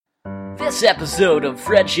This episode of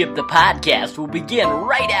Friendship the Podcast will begin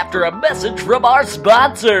right after a message from our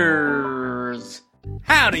sponsors.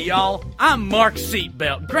 Howdy, y'all. I'm Mark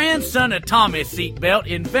Seatbelt, grandson of Tommy Seatbelt,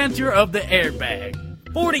 inventor of the airbag.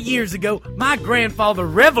 40 years ago, my grandfather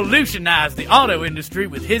revolutionized the auto industry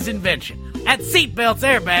with his invention. At Seatbelts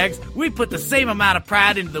Airbags, we put the same amount of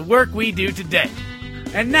pride into the work we do today.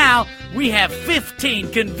 And now, we have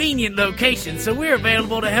 15 convenient locations, so we're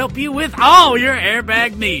available to help you with all your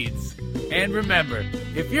airbag needs. And remember,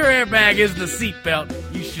 if your airbag isn't a seatbelt,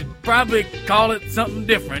 you should probably call it something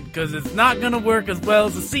different, because it's not going to work as well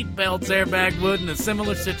as a Seatbelts airbag would in a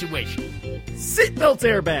similar situation. Seatbelts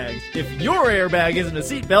airbags. If your airbag isn't a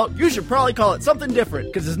seatbelt, you should probably call it something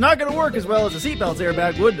different, because it's not going to work as well as a Seatbelts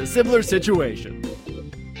airbag would in a similar situation.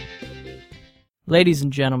 Ladies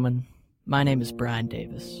and gentlemen, my name is Brian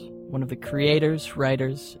Davis, one of the creators,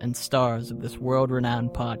 writers, and stars of this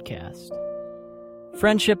world-renowned podcast.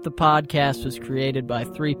 Friendship the Podcast was created by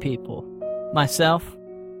three people: myself,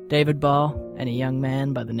 David Ball, and a young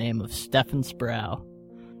man by the name of Stefan Sproul.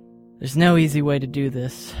 There's no easy way to do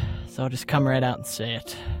this, so I'll just come right out and say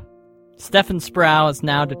it. Stefan Sproul is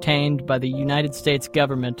now detained by the United States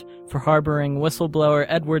government for harboring whistleblower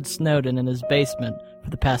Edward Snowden in his basement for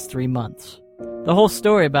the past 3 months. The whole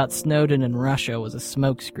story about Snowden in Russia was a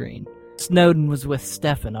smokescreen. Snowden was with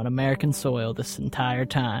Stefan on American soil this entire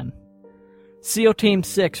time. SEAL Team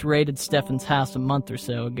 6 raided Stefan's house a month or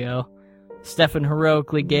so ago. Stefan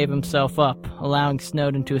heroically gave himself up, allowing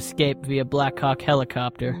Snowden to escape via Black Hawk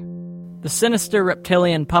helicopter. The sinister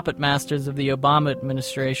reptilian puppet masters of the Obama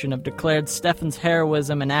administration have declared Stefan's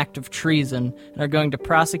heroism an act of treason and are going to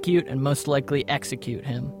prosecute and most likely execute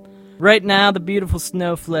him. Right now, the beautiful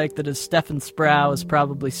snowflake that is Stefan Sproul is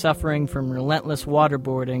probably suffering from relentless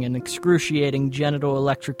waterboarding and excruciating genital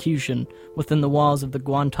electrocution within the walls of the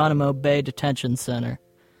Guantanamo Bay Detention Center.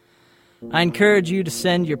 I encourage you to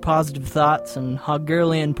send your positive thoughts and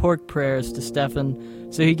Hoggerlian pork prayers to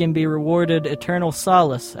Stefan so he can be rewarded eternal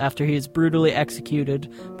solace after he is brutally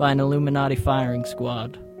executed by an Illuminati firing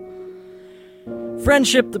squad.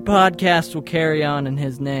 Friendship the Podcast will carry on in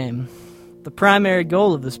his name. The primary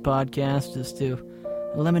goal of this podcast is to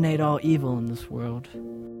eliminate all evil in this world.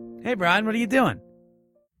 Hey, Brian, what are you doing?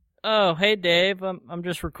 Oh, hey, Dave. I'm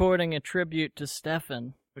just recording a tribute to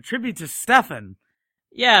Stefan. A tribute to Stefan?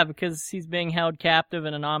 Yeah, because he's being held captive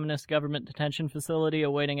in an ominous government detention facility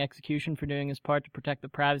awaiting execution for doing his part to protect the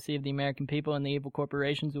privacy of the American people and the evil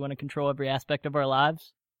corporations who want to control every aspect of our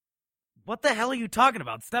lives. What the hell are you talking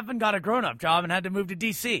about? Stefan got a grown-up job and had to move to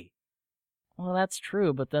D.C. Well, that's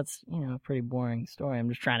true, but that's, a pretty boring story. I'm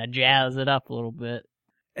just trying to jazz it up a little bit.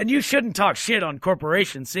 And you shouldn't talk shit on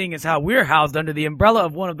corporations, seeing as how we're housed under the umbrella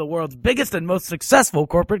of one of the world's biggest and most successful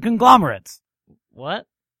corporate conglomerates. What?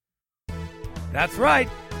 That's right.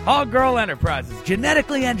 Hog Girl Enterprises,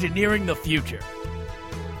 genetically engineering the future.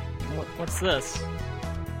 What's this?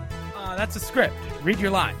 That's a script. Read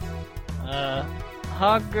your lines.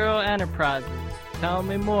 Hog Girl Enterprises. Tell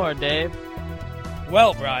me more, Dave.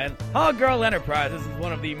 Well, Brian, Hog Girl Enterprises is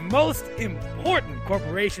one of the most important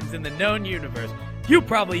corporations in the known universe. You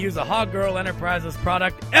probably use a Hog Girl Enterprises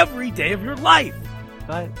product every day of your life.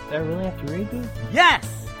 Do I really have to read this? Yes!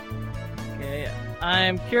 Okay,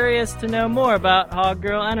 I'm curious to know more about Hog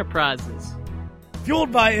Girl Enterprises.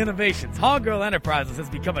 Fueled by innovations, Hog Girl Enterprises has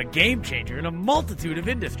become a game changer in a multitude of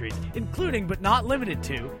industries, including but not limited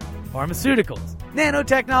to pharmaceuticals,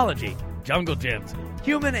 nanotechnology, jungle gyms,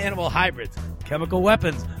 human-animal hybrids, chemical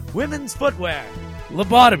weapons, women's footwear,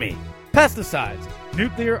 lobotomy, pesticides,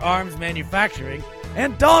 nuclear arms manufacturing,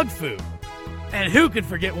 and dog food. And who could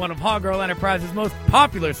forget one of Hog Girl Enterprises' most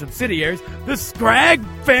popular subsidiaries, the Scrag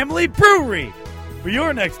Family Brewery? For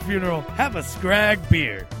your next funeral, have a Scrag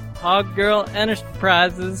beer. Hog Girl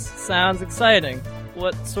Enterprises sounds exciting.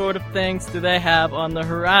 What sort of things do they have on the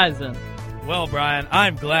horizon? Well, Brian,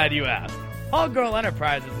 I'm glad you asked. Hog Girl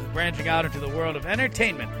Enterprises is branching out into the world of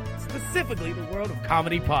entertainment, specifically the world of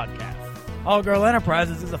comedy podcasts. Hog Girl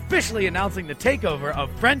Enterprises is officially announcing the takeover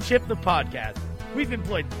of Friendship the Podcast. We've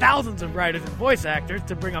employed thousands of writers and voice actors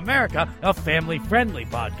to bring America a family-friendly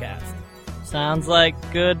podcast. Sounds like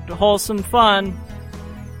good, wholesome fun.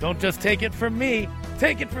 Don't just take it from me.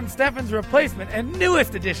 Take it from Stefan's replacement and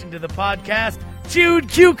newest addition to the podcast, Chewed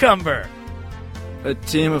Cucumber. A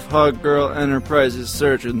team of Hog Girl Enterprises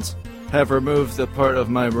surgeons have removed the part of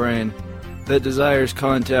my brain that desires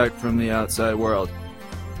contact from the outside world.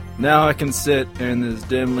 Now I can sit in this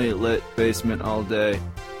dimly lit basement all day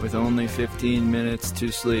with only 15 minutes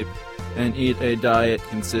to sleep and eat a diet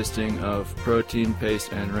consisting of protein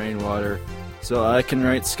paste and rainwater so I can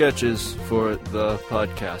write sketches for the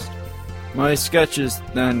podcast. My sketches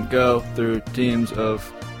then go through teams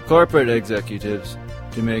of corporate executives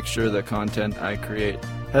to make sure the content I create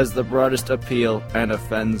has the broadest appeal and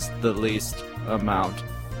offends the least amount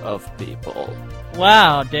of people.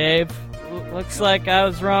 Wow, Dave. Looks like I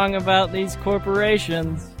was wrong about these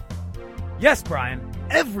corporations. Yes, Brian.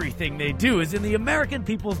 Everything they do is in the American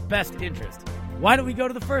people's best interest. Why don't we go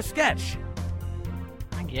to the first sketch?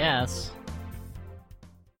 I guess.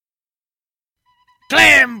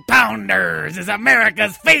 Clam Pounders is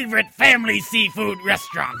America's favorite family seafood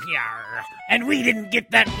restaurant here. And we didn't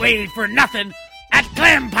get that way for nothing. At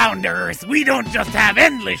Clam Pounders, we don't just have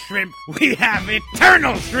endless shrimp, we have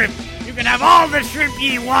eternal shrimp. You can have all the shrimp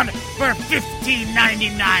ye want for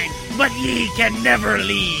 $15.99, but ye can never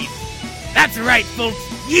leave. That's right, folks.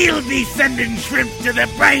 Ye'll be sending shrimp to the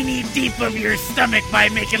briny deep of your stomach by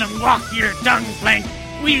making them walk your tongue plank.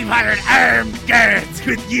 We've hired armed guards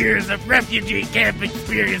with years of refugee camp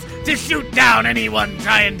experience to shoot down anyone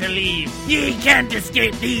trying to leave. Ye can't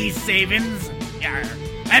escape these savings. Yarr.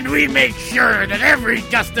 And we make sure that every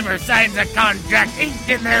customer signs a contract inked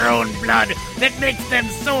in their own blood that makes them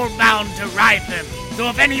soul-bound to ride them. So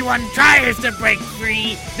if anyone tries to break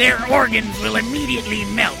free, their organs will immediately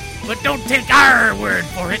melt. But don't take our word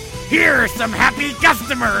for it. Here are some happy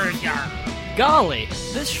customers. Yarr. Golly,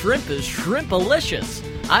 this shrimp is shrimpalicious.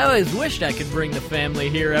 I always wished I could bring the family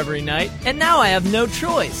here every night, and now I have no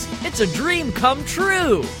choice. It's a dream come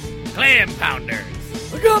true. Clam Pounders.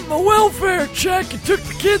 I got my welfare check and took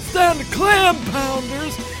the kids down to Clam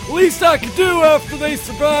Pounders. Least I could do after they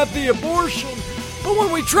survived the abortion. But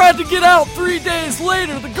when we tried to get out 3 days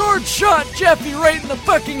later, the guard shot Jeffy right in the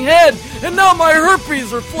fucking head, and now my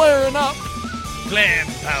herpes are flaring up. Clam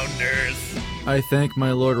Pounders. I thank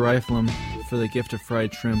my Lord Rifleman for the gift of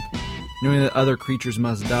fried shrimp. Knowing that other creatures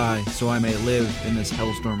must die, so I may live in this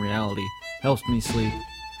hellstorm reality, helps me sleep.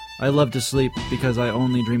 I love to sleep because I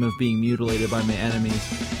only dream of being mutilated by my enemies.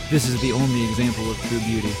 This is the only example of true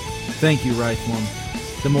beauty. Thank you, Rifleman.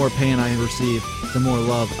 The more pain I receive, the more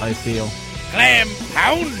love I feel. Clam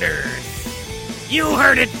Pounders. You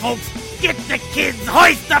heard it, folks. Get the kids,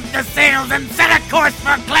 hoist up the sails, and set a course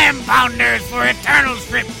for Clam Pounders for Eternal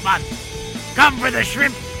Shrimp Month. Come for the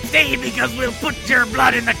shrimp, stay because we'll put your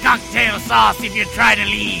blood in the cocktail sauce if you try to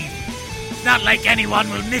leave. It's not like anyone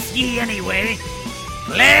will miss ye anyway.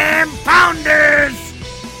 Clam Pounders!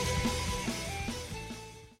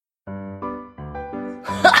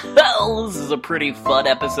 Well, this is a pretty fun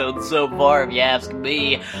episode so far, if you ask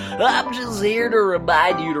me. I'm just here to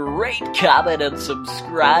remind you to rate, comment, and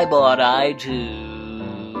subscribe on iTunes.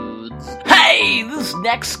 Hey, this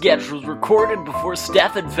next sketch was recorded before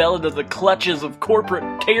Stefan fell into the clutches of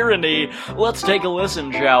corporate tyranny. Let's take a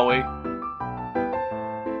listen, shall we?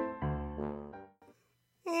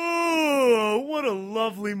 Oh, what a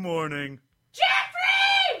lovely morning.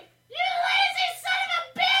 Jeffrey! You lazy son of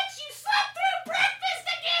a bitch! You slept through breakfast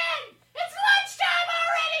again! It's lunchtime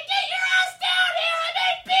already! Get your ass down here! I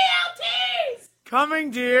make BLTs! Coming,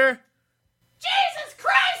 dear. Jesus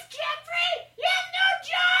Christ, Jeffrey! You have no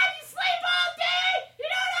job! You sleep all day! You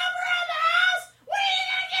don't help around the house! When are you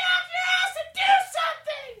gonna get off your ass and do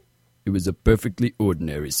something? It was a perfectly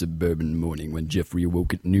ordinary suburban morning when Jeffrey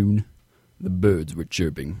awoke at noon. The birds were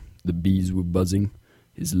chirping, the bees were buzzing.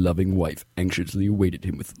 His loving wife anxiously awaited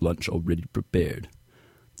him with lunch already prepared.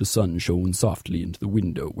 The sun shone softly into the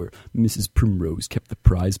window where Mrs. Primrose kept the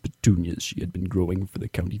prize petunias she had been growing for the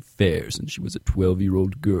county fair since she was a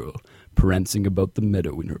 12-year-old girl, prancing about the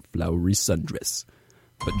meadow in her flowery sundress.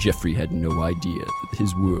 But Jeffrey had no idea that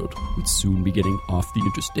his world would soon be getting off the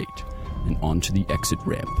interstate and onto the exit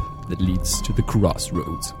ramp that leads to the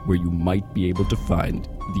crossroads, where you might be able to find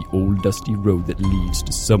the old dusty road that leads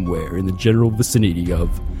to somewhere in the general vicinity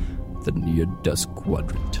of the near-dusk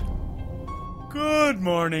quadrant. Good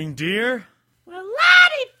morning, dear. Well,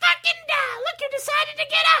 la-di-fucking-da! Look, you decided to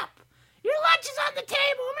get up! Your lunch is on the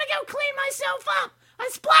table. I'm gonna go clean myself up. I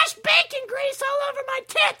splashed bacon grease all over my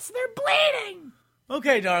tits. They're bleeding.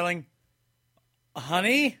 Okay, darling.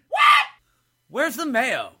 Honey? What? Where's the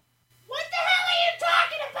mayo? What the hell are you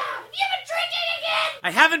talking about? Have you been drinking again?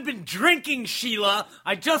 I haven't been drinking, Sheila.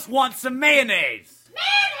 I just want some mayonnaise.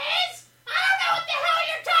 Mayonnaise? I don't know what the hell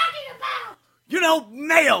you're talking about. You know,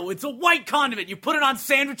 mayo. It's a white condiment. You put it on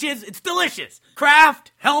sandwiches. It's delicious.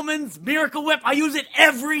 Kraft, Hellmann's, Miracle Whip. I use it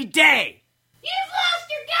every day. You've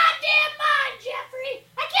lost your goddamn mind, Jeffrey.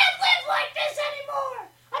 I can't live like this anymore.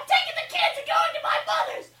 I'm taking the kids and going to my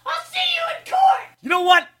mother's. I'll see you in court. You know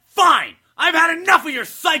what? Fine. I've had enough of your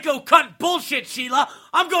psycho cunt bullshit, Sheila.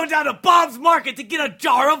 I'm going down to Bob's Market to get a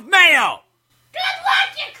jar of mayo. Good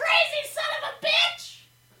luck, you crazy son of a bitch.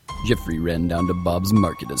 Jeffrey ran down to Bob's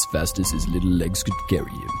Market as fast as his little legs could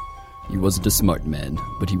carry him. He wasn't a smart man,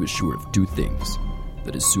 but he was sure of two things.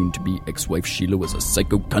 That his soon-to-be ex-wife Sheila was a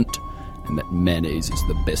psycho cunt, and that mayonnaise is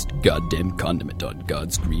the best goddamn condiment on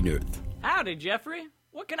God's green earth. Howdy, Jeffrey.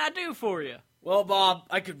 What can I do for you? Well, Bob,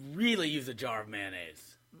 I could really use a jar of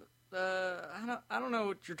mayonnaise. I don't know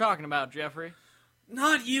what you're talking about, Jeffrey.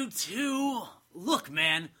 Not you too. Look,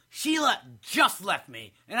 man, Sheila just left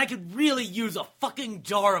me, and I could really use a fucking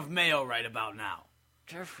jar of mayo right about now.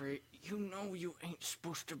 Jeffrey, you know you ain't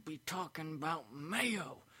supposed to be talking about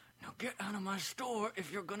mayo. Now get out of my store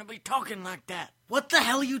if you're gonna be talking like that. What the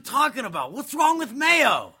hell are you talking about? What's wrong with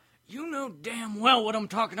mayo? You know damn well what I'm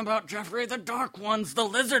talking about, Jeffrey. The Dark Ones, the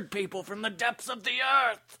lizard people from the depths of the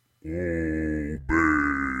earth.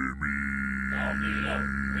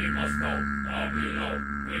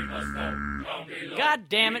 God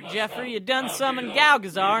damn it, Jeffrey, you done summoned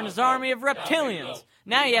Galgazar and his army of reptilians.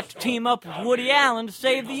 Now you have to team up with Woody Allen to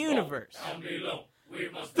save the universe.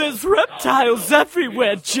 There's reptiles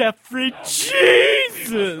everywhere, Jeffrey.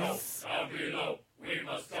 Jesus!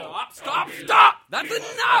 Stop! That's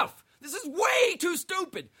enough! This is way too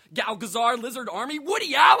stupid! Galgazar, Lizard Army,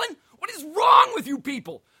 Woody Allen? What is wrong with you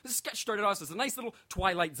people? This sketch started off as a nice little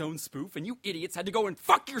Twilight Zone spoof, and you idiots had to go and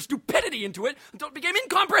fuck your stupidity into it until it became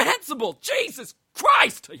incomprehensible! Jesus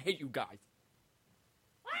Christ! I hate you guys.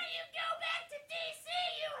 Why don't you go back to D.C.,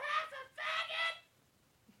 you half a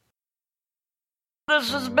faggot? This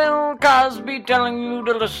is Bill Cosby telling you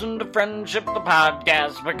to listen to Friendship the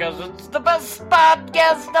Podcast because it's the best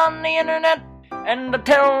podcast on the internet. And to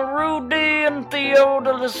tell Rudy and Theo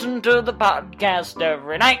to listen to the podcast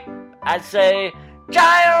every night. I say,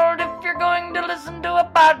 child, if you're going to listen to a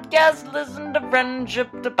podcast, listen to Friendship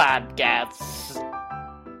the Podcast.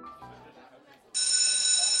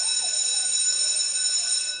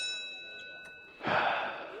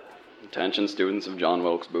 Attention students of John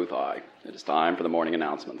Wilkes Booth High. It is time for the morning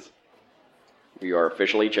announcements. We are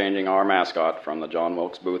officially changing our mascot from the John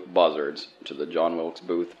Wilkes Booth Buzzards to the John Wilkes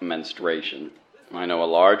Booth Menstruation. I know a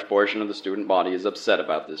large portion of the student body is upset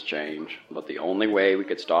about this change, but the only way we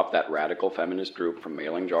could stop that radical feminist group from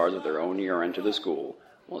mailing jars of their own urine to the school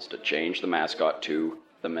was to change the mascot to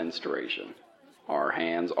the Menstruation. Our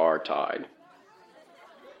hands are tied.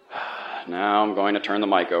 Now I'm going to turn the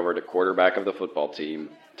mic over to quarterback of the football team,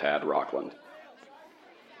 Tad Rockland.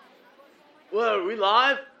 Well, are we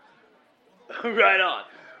live? Right on.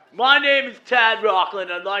 My name is Tad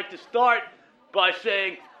Rockland. I'd like to start by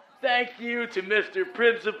saying thank you to Mr.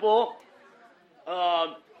 Principal.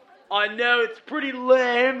 I know it's pretty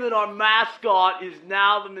lame that our mascot is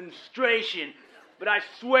now the Menstruation, but I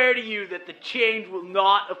swear to you that the change will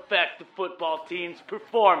not affect the football team's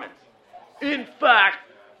performance. In fact,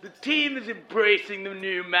 the team is embracing the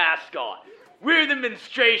new mascot. We're the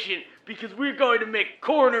Menstruation because we're going to make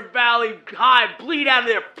Corner Valley High bleed out of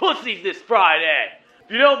their pussies this Friday.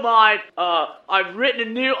 If you don't mind, I've written a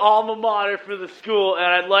new alma mater for the school, and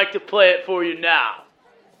I'd like to play it for you now.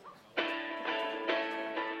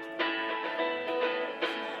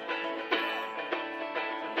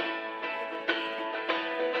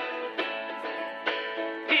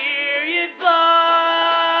 Period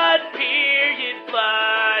blood,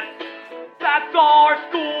 that's our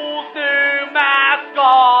school's new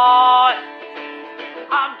mascot.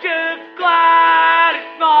 I'm just glad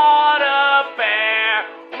it's not a bear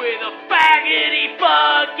with a faggoty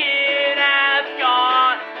fucking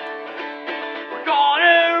ascot. We're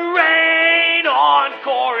gonna rain on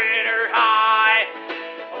Corridor High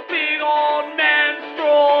a big old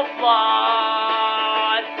menstrual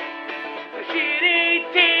flood. The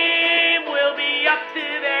shitty team will be up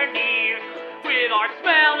to their knees with our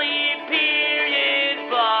smelly period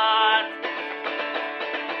blood.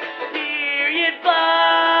 Period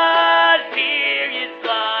blood.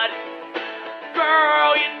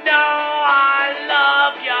 Girl, you know I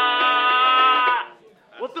love ya.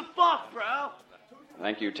 What the fuck, bro?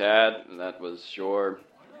 Thank you, Tad. That was sure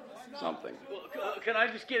something. Well, can I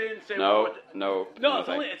just get in and say No, one more no. No,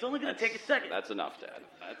 it's only gonna take a second. That's enough, Tad.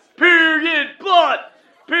 Period blood.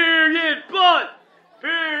 Yo,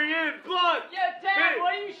 Tad,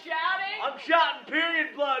 what are you shouting? I'm shouting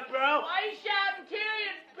period blood, bro. Why are you shouting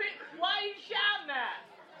period? Why are you shouting that?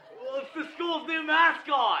 Well, it's the school's new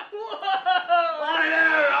mascot. Whoa! I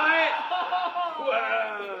know, right?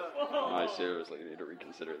 I seriously need to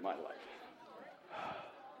reconsider my life.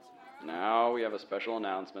 Now we have a special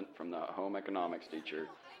announcement from the home economics teacher,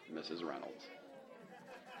 Mrs. Reynolds.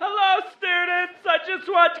 Hello, students. I just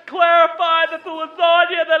want to clarify that the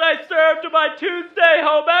lasagna that I served to my Tuesday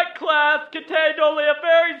home ec class contained only a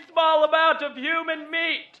very small amount of human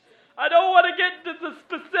meat. I don't want to get into the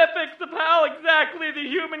specifics of how exactly the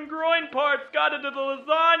human groin parts got into the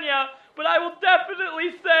lasagna, but I will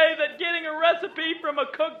definitely say that getting a recipe from a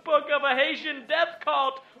cookbook of a Haitian death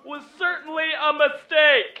cult was certainly a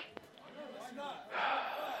mistake.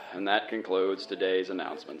 And that concludes today's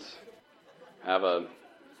announcements. Have a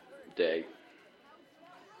day.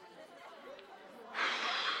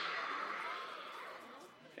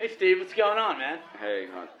 Hey, Steve, what's going on, man? Hey,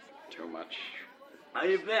 not too much. How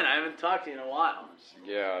you been? I haven't talked to you in a while.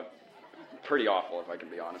 Yeah, pretty awful, if I can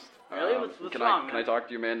be honest. Really? What's can wrong, Can man? I talk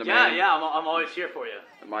to you man to man? Yeah, I'm always here for you.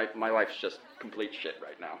 My life's just complete shit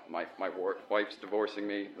right now. My wife's divorcing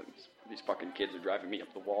me. These fucking kids are driving me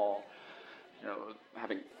up the wall. You know,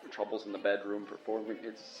 having troubles in the bedroom for 4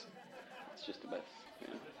 weeks. It's just a mess.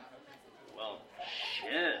 Yeah. Well,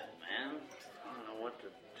 shit, man. I don't know what to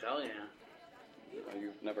tell you.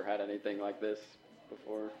 You've never had anything like this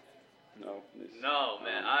before? No. No,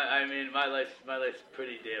 man. I mean, my life's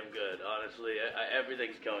pretty damn good, honestly.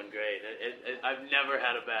 Everything's going great. I've never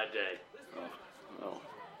had a bad day. Oh.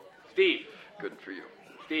 Steve. Good for you.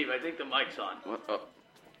 Steve, I think the mic's on. What? Oh.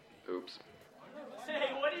 Oops.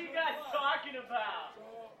 Hey, what are you guys talking about?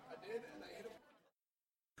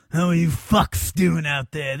 How are you fucks doing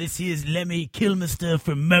out there? This here's Lemmy Kilmister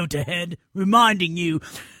from Motorhead, reminding you,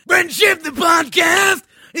 Friendship the Podcast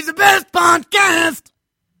is the best podcast!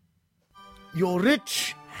 You're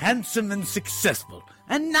rich, handsome, and successful,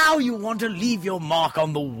 and now you want to leave your mark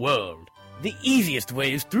on the world. The easiest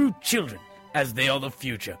way is through children, as they are the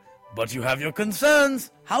future. But you have your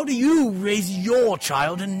concerns. How do you raise your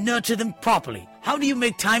child and nurture them properly? How do you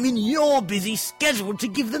make time in your busy schedule to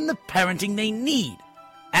give them the parenting they need?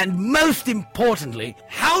 And most importantly,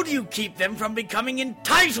 how do you keep them from becoming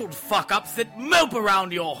entitled fuck-ups that mope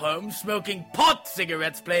around your home, smoking pot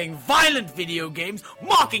cigarettes, playing violent video games,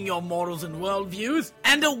 mocking your morals and worldviews,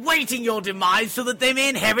 and awaiting your demise so that they may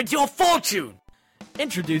inherit your fortune?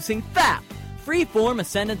 Introducing FAP, Freeform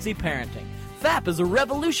Ascendancy Parenting. FAP is a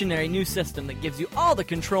revolutionary new system that gives you all the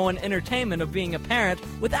control and entertainment of being a parent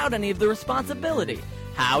without any of the responsibility.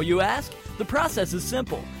 How, you ask? The process is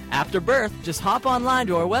simple. After birth, just hop online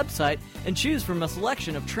to our website and choose from a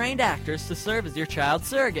selection of trained actors to serve as your child's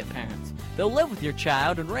surrogate parents. They'll live with your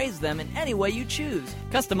child and raise them in any way you choose,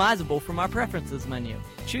 customizable from our preferences menu.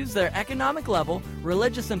 Choose their economic level,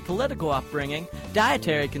 religious and political upbringing,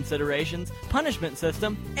 dietary considerations, punishment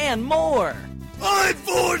system, and more. I'm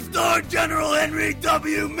 4-star General Henry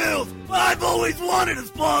W. Mills. I've always wanted a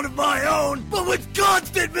spawn of my own, but with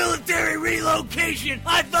constant military relocation,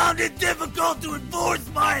 I found it difficult to enforce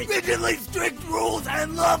my rigidly strict rules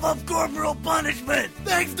and love of corporal punishment.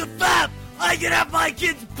 Thanks to FAP, I can have my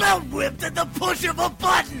kids belt whipped at the push of a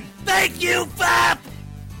button. Thank you, FAP!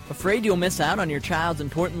 Afraid you'll miss out on your child's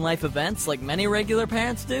important life events like many regular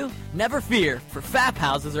parents do? Never fear, for FAP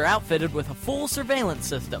houses are outfitted with a full surveillance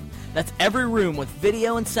system. That's every room with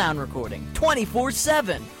video and sound recording,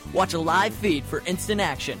 24/7. Watch a live feed for instant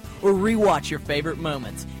action, or rewatch your favorite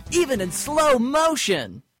moments, even in slow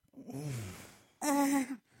motion.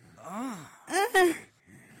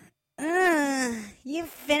 You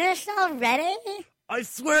finished already? I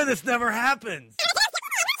swear this never happens.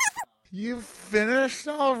 You finished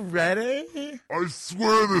already? I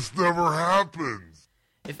swear this never happens.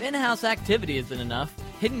 If in-house activity isn't enough,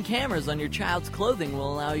 hidden cameras on your child's clothing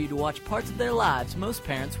will allow you to watch parts of their lives most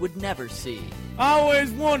parents would never see. I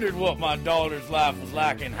always wondered what my daughter's life was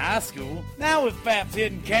like in high school. Now with FAP's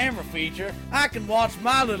hidden camera feature, I can watch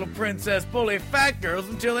my little princess bully fat girls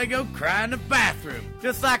until they go cry in the bathroom,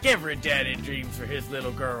 just like every daddy dreams for his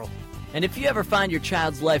little girl. And if you ever find your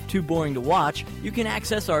child's life too boring to watch, you can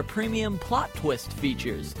access our premium plot twist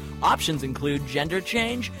features. Options include gender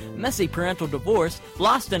change, messy parental divorce,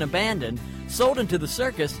 lost and abandoned, sold into the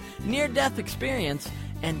circus, near-death experience,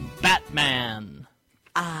 and Batman.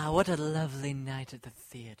 Ah, what a lovely night at the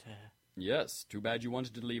theater. Yes, too bad you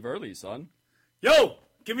wanted to leave early, son. Yo,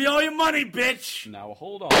 give me all your money, bitch! Now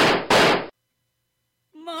hold on.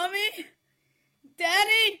 Mommy?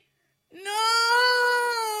 Daddy? No!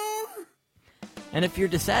 And if you're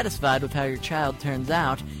dissatisfied with how your child turns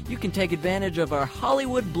out, you can take advantage of our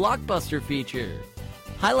Hollywood Blockbuster feature.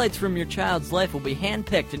 Highlights from your child's life will be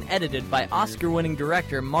handpicked and edited by Oscar-winning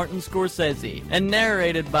director Martin Scorsese and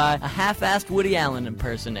narrated by a half-assed Woody Allen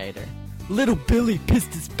impersonator. Little Billy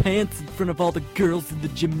pissed his pants in front of all the girls in the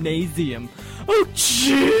gymnasium. Oh,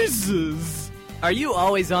 Jesus! Are you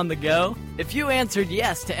always on the go? If you answered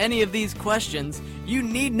yes to any of these questions, you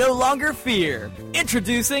need no longer fear.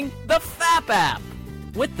 Introducing the FAP app.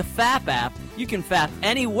 With the FAP app, you can FAP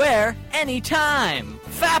anywhere, anytime.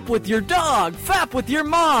 FAP with your dog, FAP with your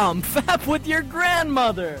mom, FAP with your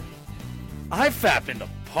grandmother. I fap in the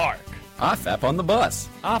park. I fap on the bus.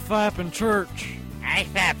 I fap in church. I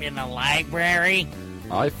fap in the library.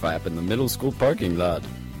 I fap in the middle school parking lot.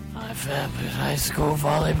 I fap at high school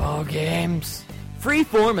volleyball games.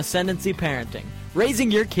 Freeform Ascendancy Parenting.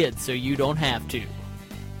 Raising your kids so you don't have to.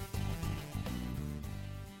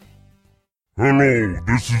 Hello,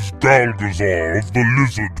 this is Galgazar of the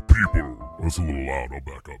Lizard People. That's a little loud, I'll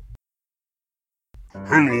back up.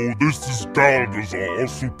 Hello, this is Galgazar,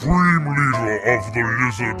 Supreme Leader of the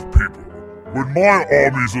Lizard People. When my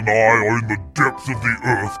armies and I are in the depths of the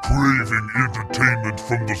earth craving entertainment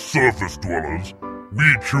from the surface dwellers,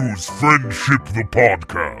 we choose Friendship the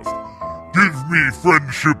Podcast. Give me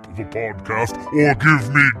Friendship the Podcast, or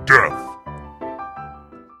give me death.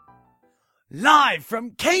 Live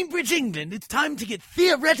from Cambridge, England, it's time to get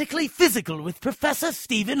theoretically physical with Professor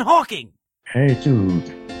Stephen Hawking. Hey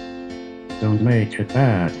dude, don't make it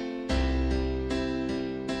bad.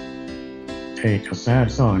 Take a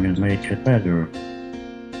sad song and make it better.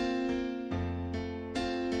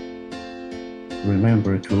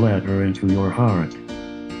 Remember to let her into your heart.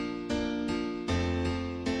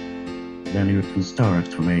 Then you can start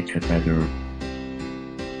to make it better.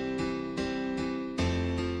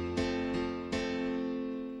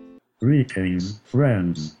 Greetings,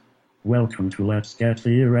 friends. Welcome to Let's Get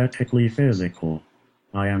Theoretically Physical.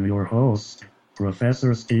 I am your host,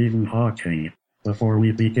 Professor Stephen Hawking. Before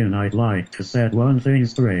we begin, I'd like to set one thing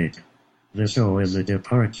straight. The show is a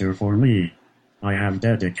departure for me. I have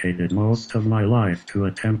dedicated most of my life to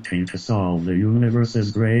attempting to solve the universe's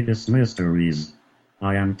greatest mysteries.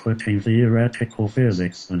 I am putting theoretical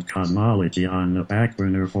physics and cosmology on the back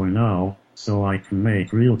burner for now, so I can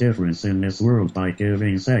make real difference in this world by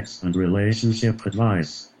giving sex and relationship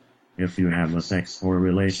advice. If you have a sex or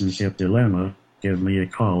relationship dilemma, give me a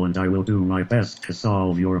call and I will do my best to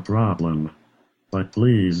solve your problem. But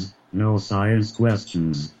please, no science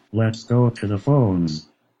questions. Let's go to the phones.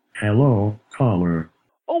 Hello, caller.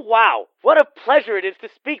 Oh, wow. What a pleasure it is to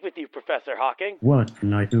speak with you, Professor Hawking. What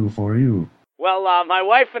can I do for you? Well, my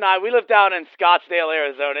wife and I, we live down in Scottsdale,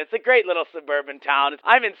 Arizona. It's a great little suburban town.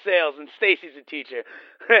 I'm in sales, and Stacy's a teacher.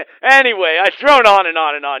 Anyway, I've thrown on and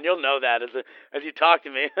on and on. You'll know that as you talk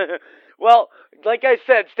to me. Well, like I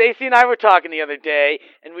said, Stacy and I were talking the other day,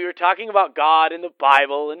 and we were talking about God and the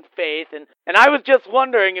Bible and faith, and I was just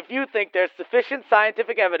wondering if you think there's sufficient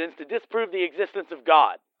scientific evidence to disprove the existence of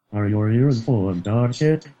God. Are your ears full of dog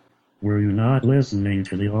shit? Were you not listening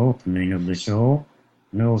to the opening of the show?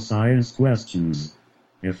 No science questions.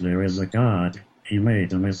 If there is a God, he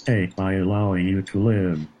made a mistake by allowing you to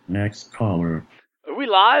live. Next caller. Are we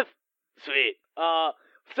live? Sweet.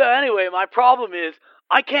 So anyway, my problem is,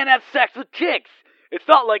 I can't have sex with chicks. It's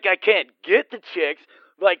not like I can't get the chicks.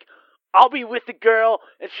 Like, I'll be with the girl,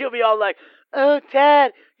 and she'll be all like, "Oh,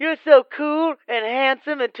 Dad, you're so cool and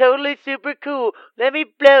handsome and totally super cool. Let me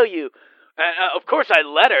blow you." Of course I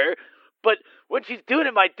let her, but when she's doing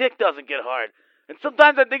it, my dick doesn't get hard. And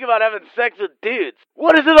sometimes I think about having sex with dudes.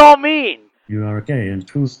 What does it all mean? You are gay and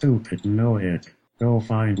too stupid to know it. Go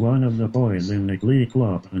find one of the boys in the Glee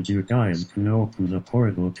Club and you guys can open the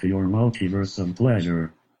portal to your multiverse of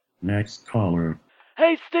pleasure. Next caller.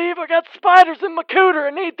 Hey, Steve, I got spiders in my cooter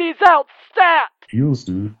and need these out, stat!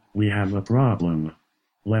 Houston, we have a problem.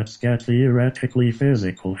 Let's Get Theoretically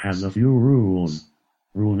Physical has a few rules.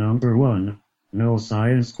 Rule number 1, no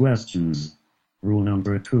science questions. Rule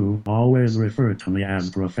number 2, always refer to me as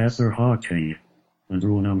Professor Hawking. And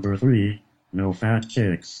rule number 3, no fat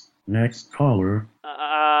chicks. Next caller.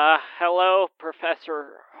 Hello, Professor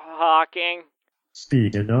Hawking.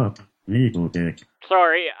 Speed it up, needle dick.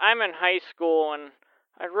 Sorry, I'm in high school and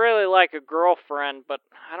I'd really like a girlfriend, but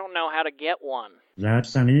I don't know how to get one.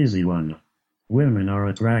 That's an easy one. Women are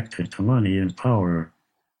attracted to money and power.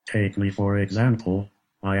 Take me for example.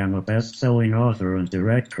 I am a best-selling author and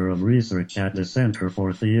director of research at the Center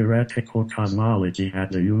for Theoretical Cosmology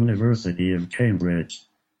at the University of Cambridge.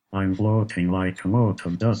 I'm floating like a mote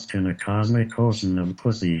of dust in a cosmic ocean of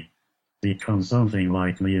pussy. Become something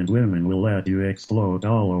like me and women will let you explode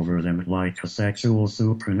all over them like a sexual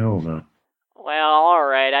supernova. Well,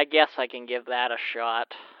 alright, I guess I can give that a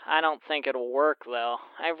shot. I don't think it'll work, though.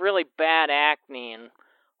 I have really bad acne and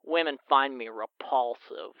women find me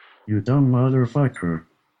repulsive. You dumb motherfucker.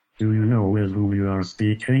 Do you know with whom you are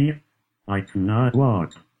speaking? I cannot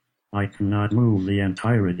walk. I cannot move the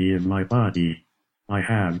entirety of my body. I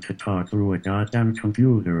have to talk through a goddamn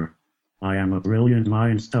computer. I am a brilliant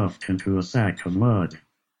mind stuffed into a sack of mud.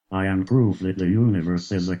 I am proof that the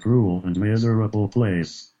universe is a cruel and miserable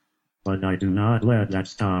place. But I do not let that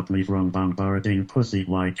stop me from bombarding pussy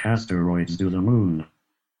like asteroids to the moon.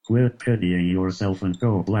 Quit pitying yourself and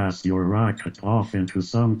go blast your rocket off into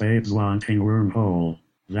some babe's wanting wormhole.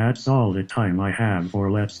 That's all the time I have for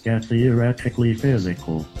Let's Get Theoretically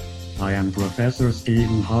Physical. I am Professor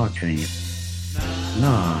Stephen Hawking.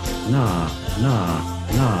 Nah, nah, nah,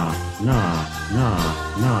 nah, nah, nah,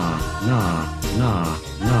 nah, nah, nah,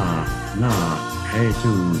 nah, nah, hey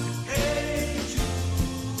dude.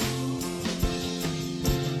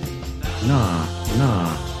 Nah,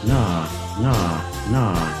 nah, nah, nah,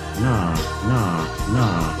 nah, nah, nah,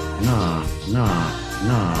 nah, nah, nah,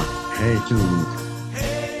 nah, hey dude.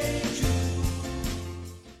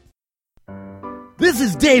 This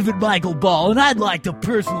is David Michael Ball, and I'd like to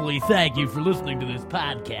personally thank you for listening to this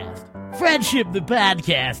podcast. Friendship the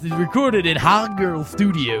Podcast is recorded at Hog Girl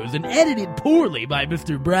Studios and edited poorly by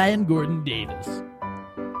Mr. Brian Gordon Davis.